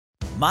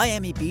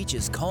Miami Beach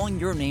is calling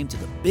your name to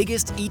the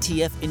biggest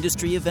ETF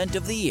industry event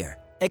of the year,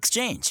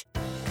 Exchange.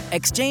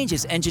 Exchange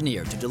is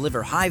engineered to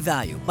deliver high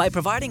value by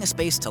providing a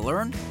space to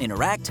learn,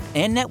 interact,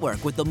 and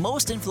network with the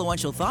most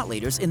influential thought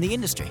leaders in the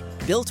industry,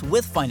 built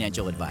with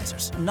financial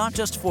advisors, not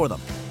just for them.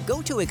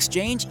 Go to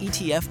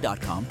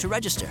exchangeetf.com to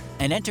register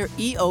and enter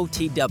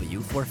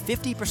EOTW for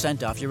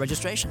 50% off your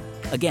registration.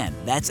 Again,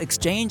 that's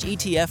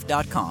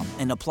exchangeetf.com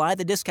and apply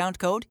the discount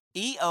code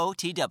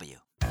EOTW.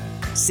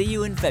 See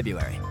you in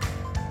February.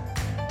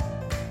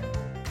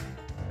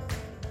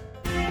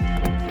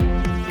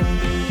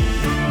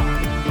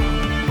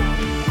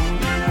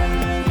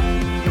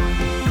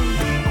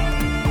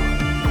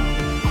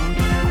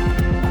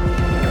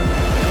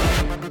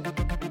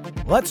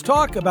 Let's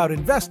talk about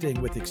investing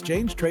with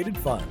exchange-traded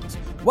funds.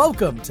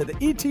 Welcome to the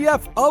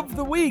ETF of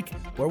the Week,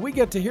 where we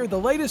get to hear the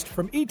latest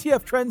from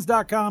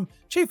ETFtrends.com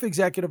Chief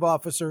Executive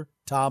Officer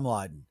Tom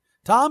Lydon.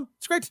 Tom,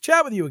 it's great to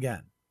chat with you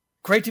again.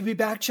 Great to be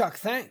back, Chuck.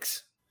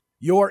 Thanks.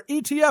 Your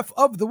ETF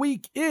of the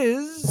week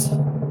is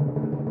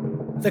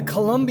the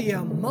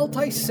Columbia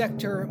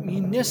Multi-Sector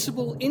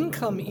Municipal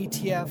Income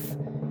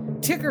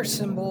ETF, ticker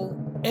symbol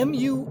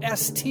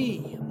MUST,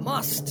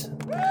 MUST.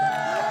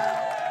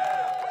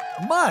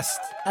 Must,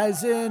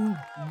 as in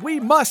we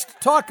must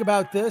talk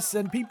about this,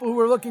 and people who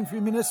are looking for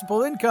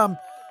municipal income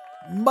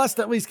must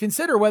at least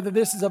consider whether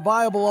this is a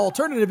viable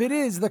alternative. It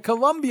is the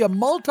Columbia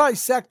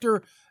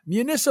Multi-Sector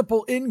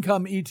Municipal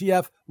Income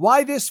ETF.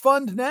 Why this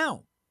fund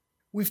now?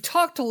 We've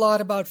talked a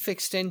lot about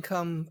fixed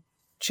income.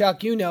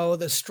 Chuck, you know,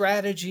 the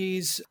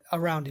strategies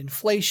around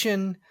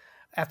inflation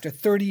after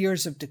 30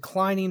 years of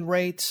declining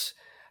rates.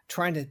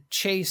 Trying to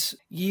chase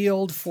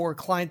yield for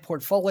client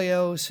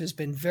portfolios has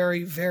been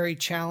very, very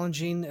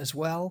challenging as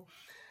well.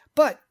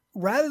 But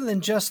rather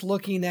than just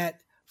looking at,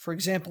 for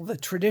example, the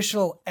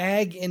traditional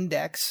ag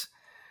index,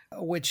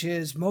 which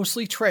is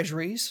mostly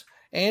treasuries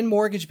and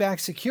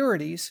mortgage-backed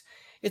securities,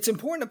 it's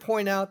important to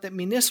point out that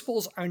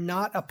municipals are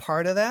not a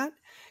part of that.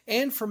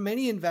 And for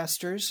many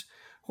investors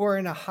who are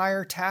in a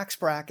higher tax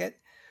bracket,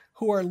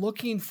 who are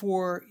looking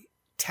for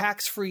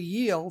tax-free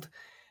yield,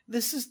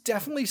 this is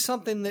definitely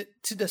something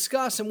to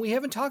discuss, and we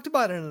haven't talked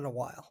about it in a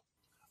while.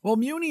 Well,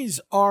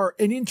 munis are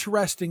an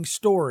interesting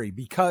story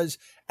because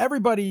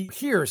everybody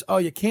hears, oh,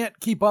 you can't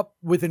keep up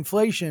with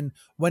inflation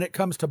when it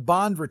comes to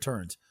bond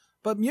returns.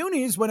 But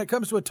munis, when it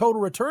comes to a total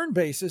return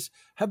basis,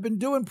 have been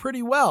doing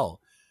pretty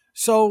well.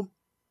 So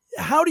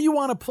how do you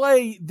want to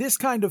play this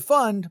kind of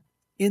fund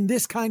in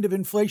this kind of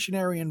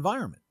inflationary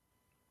environment?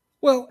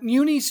 Well,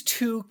 munis,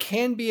 too,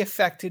 can be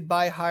affected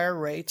by higher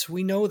rates.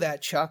 We know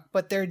that, Chuck,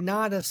 but they're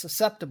not as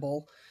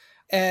susceptible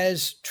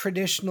as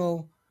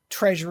traditional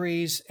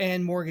treasuries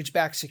and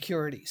mortgage-backed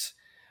securities.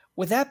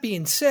 With that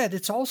being said,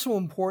 it's also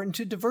important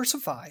to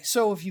diversify.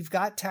 So if you've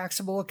got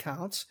taxable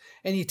accounts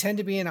and you tend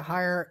to be in a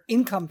higher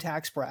income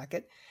tax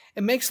bracket,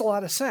 it makes a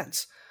lot of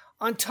sense.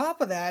 On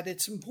top of that,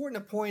 it's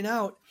important to point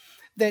out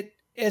that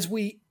as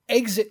we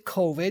exit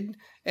COVID,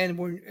 and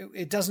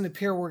it doesn't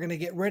appear we're going to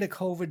get rid of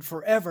COVID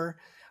forever,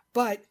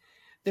 but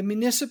the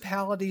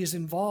municipalities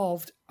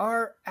involved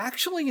are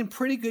actually in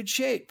pretty good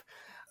shape,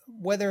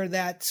 whether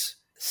that's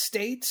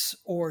states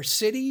or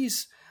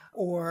cities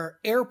or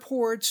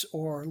airports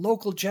or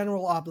local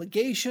general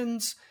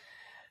obligations.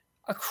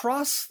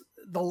 Across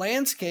the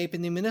landscape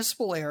in the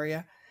municipal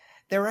area,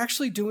 they're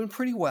actually doing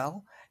pretty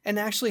well and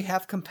actually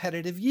have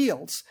competitive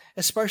yields,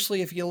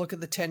 especially if you look at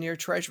the 10-year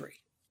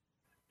Treasury.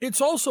 It's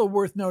also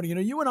worth noting,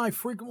 you and I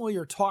frequently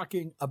are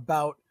talking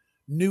about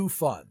new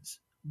funds.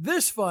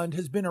 This fund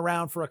has been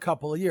around for a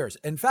couple of years.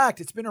 In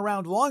fact, it's been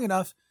around long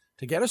enough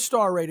to get a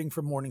star rating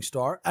from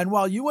Morningstar. And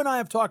while you and I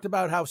have talked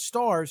about how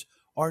stars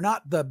are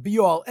not the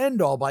be-all,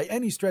 end-all by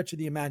any stretch of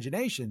the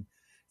imagination,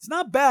 it's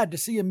not bad to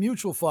see a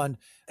mutual fund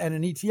and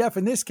an ETF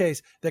in this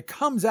case that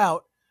comes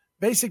out,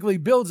 basically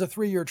builds a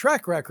 3-year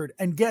track record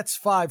and gets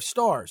 5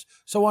 stars.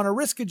 So on a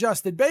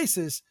risk-adjusted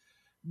basis,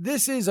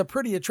 this is a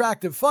pretty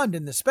attractive fund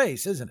in the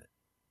space, isn't it?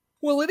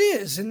 Well, it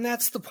is, and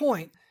that's the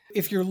point.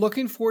 If you're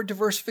looking for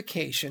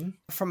diversification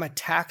from a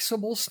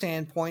taxable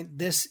standpoint,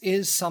 this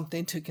is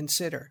something to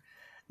consider.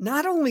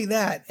 Not only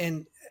that,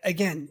 and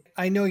again,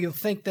 I know you'll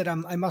think that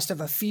I must have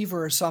a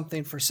fever or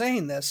something for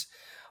saying this,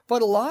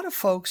 but a lot of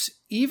folks,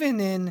 even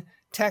in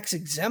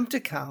tax-exempt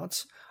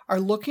accounts, are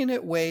looking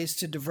at ways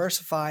to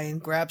diversify and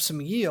grab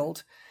some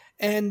yield.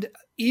 And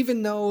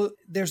even though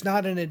there's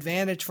not an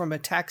advantage from a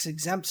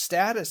tax-exempt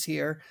status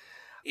here,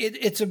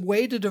 it's a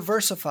way to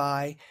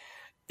diversify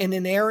in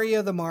an area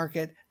of the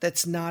market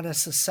that's not as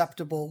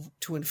susceptible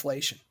to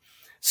inflation.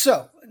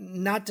 So,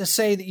 not to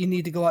say that you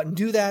need to go out and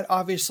do that.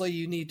 Obviously,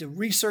 you need to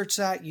research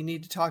that. You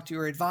need to talk to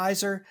your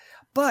advisor.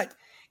 But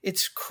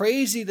it's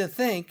crazy to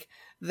think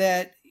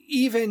that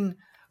even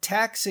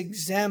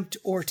tax-exempt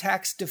or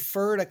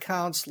tax-deferred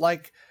accounts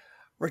like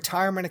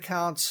retirement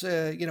accounts,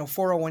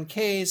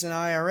 401ks and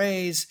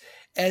IRAs,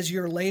 as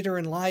you're later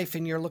in life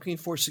and you're looking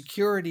for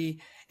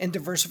security and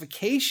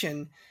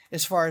diversification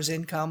as far as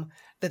income,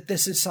 that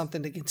this is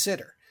something to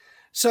consider.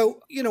 So,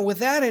 with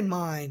that in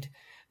mind,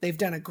 they've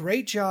done a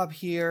great job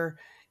here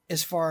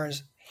as far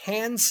as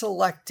hand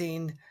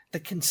selecting the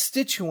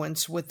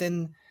constituents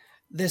within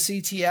this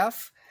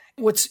ETF.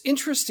 What's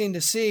interesting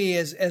to see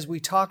is, as we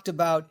talked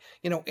about,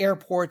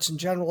 airports and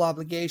general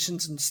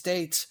obligations and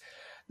states,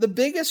 the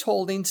biggest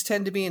holdings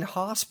tend to be in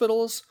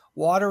hospitals,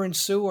 water and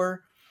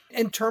sewer,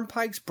 and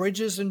turnpikes,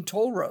 bridges, and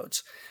toll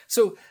roads.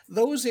 So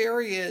those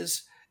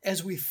areas,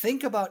 as we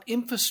think about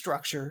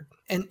infrastructure,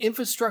 and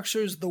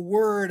infrastructure is the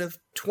word of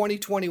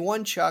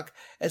 2021, Chuck,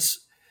 as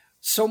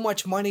so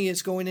much money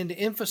is going into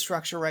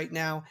infrastructure right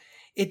now,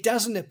 it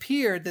doesn't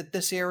appear that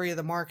this area of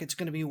the market's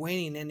going to be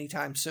waning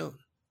anytime soon.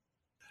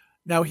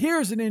 Now,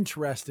 here's an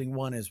interesting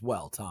one as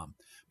well, Tom,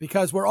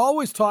 because we're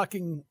always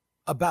talking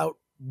about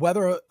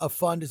whether a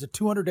fund is a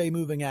 200-day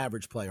moving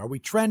average play. Are we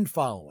trend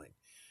following?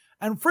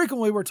 And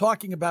frequently we're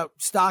talking about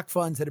stock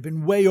funds that have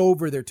been way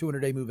over their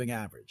 200-day moving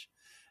average.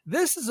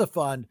 This is a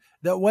fund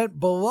that went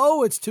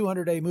below its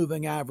 200-day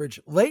moving average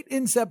late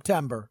in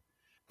September,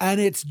 and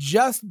it's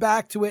just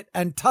back to it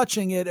and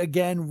touching it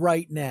again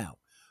right now.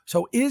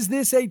 So is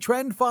this a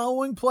trend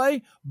following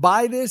play?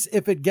 Buy this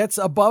if it gets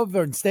above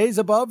and stays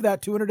above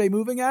that 200-day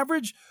moving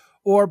average,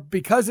 or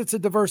because it's a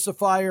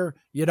diversifier,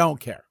 you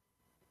don't care?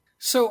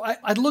 So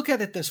I'd look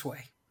at it this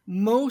way.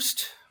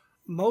 Most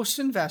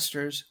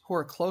investors who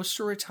are close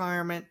to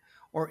retirement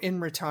or in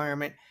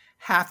retirement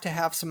have to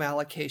have some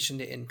allocation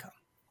to income.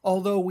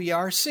 Although we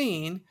are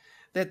seeing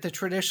that the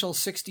traditional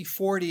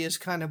 60-40 is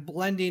kind of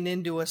blending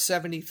into a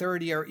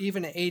 70-30 or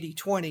even an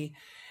 80-20,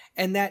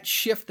 and that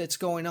shift that's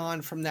going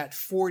on from that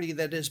 40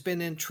 that has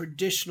been in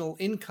traditional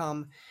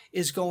income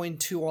is going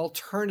to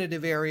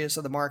alternative areas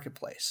of the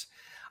marketplace.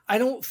 I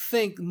don't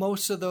think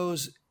most of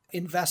those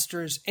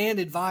investors and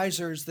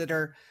advisors that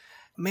are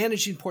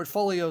managing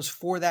portfolios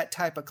for that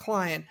type of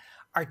client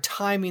are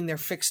timing their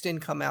fixed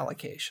income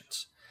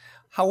allocations.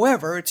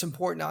 However, it's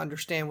important to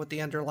understand what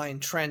the underlying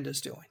trend is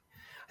doing.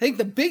 I think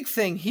the big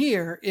thing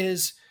here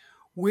is,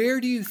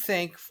 where do you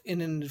think in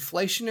an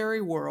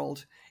inflationary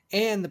world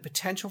and the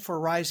potential for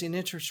rising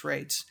interest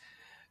rates,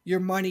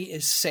 your money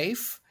is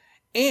safe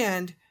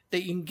and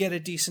that you can get a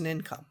decent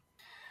income?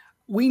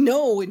 We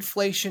know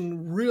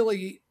inflation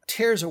really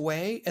tears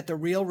away at the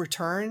real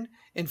return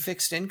in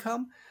fixed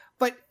income,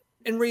 but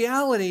in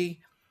reality,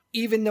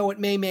 even though it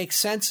may make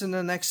sense in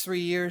the next 3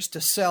 years to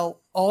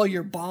sell all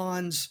your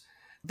bonds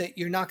that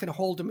you're not going to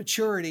hold to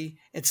maturity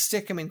and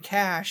stick them in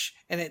cash,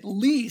 and at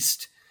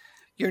least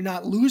you're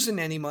not losing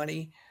any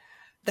money,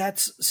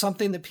 that's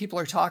something that people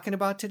are talking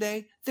about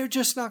today. They're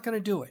just not going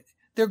to do it.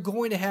 They're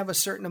going to have a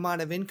certain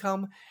amount of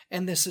income,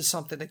 and this is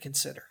something to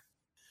consider.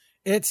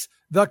 It's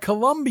the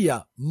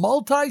Columbia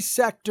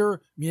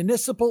Multi-Sector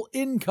Municipal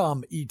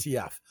Income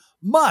ETF.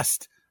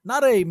 Must,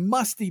 not a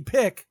musty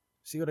pick.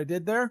 See what I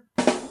did there?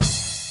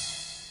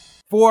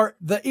 For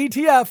the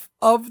ETF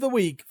of the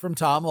week from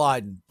Tom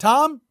Lydon.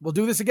 Tom, we'll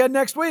do this again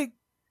next week.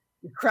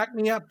 You crack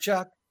me up,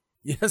 Chuck.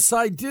 Yes,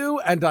 I do,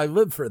 and I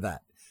live for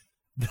that.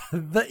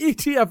 The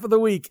ETF of the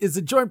week is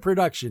a joint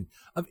production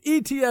of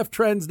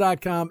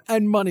ETFtrends.com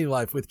and Money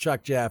Life with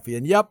Chuck Jaffe.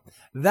 And yep,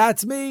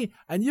 that's me.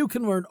 And you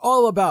can learn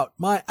all about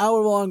my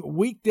hour-long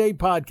weekday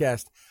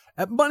podcast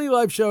at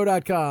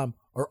MoneyLifeShow.com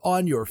or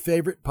on your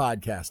favorite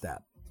podcast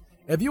app.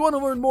 If you want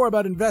to learn more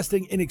about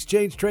investing in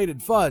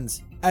exchange-traded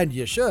funds, and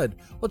you should,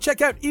 well,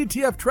 check out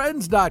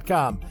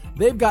ETFtrends.com.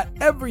 They've got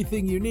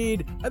everything you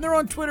need, and they're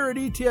on Twitter at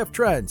ETF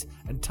Trends.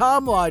 And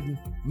Tom Lydon,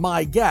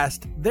 my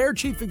guest, their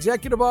chief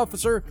executive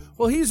officer,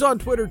 well, he's on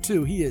Twitter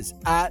too. He is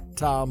at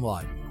Tom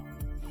Lydon.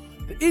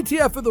 The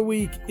ETF of the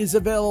week is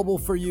available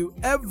for you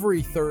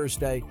every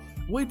Thursday.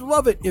 We'd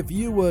love it if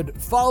you would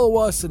follow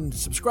us and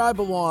subscribe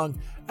along.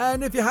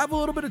 And if you have a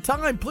little bit of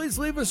time, please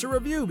leave us a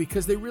review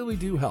because they really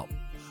do help.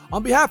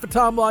 On behalf of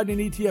Tom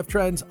Lydon and ETF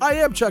Trends, I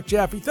am Chuck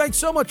Jaffe. Thanks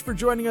so much for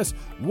joining us.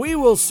 We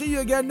will see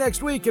you again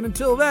next week. And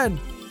until then,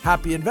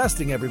 happy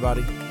investing,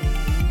 everybody.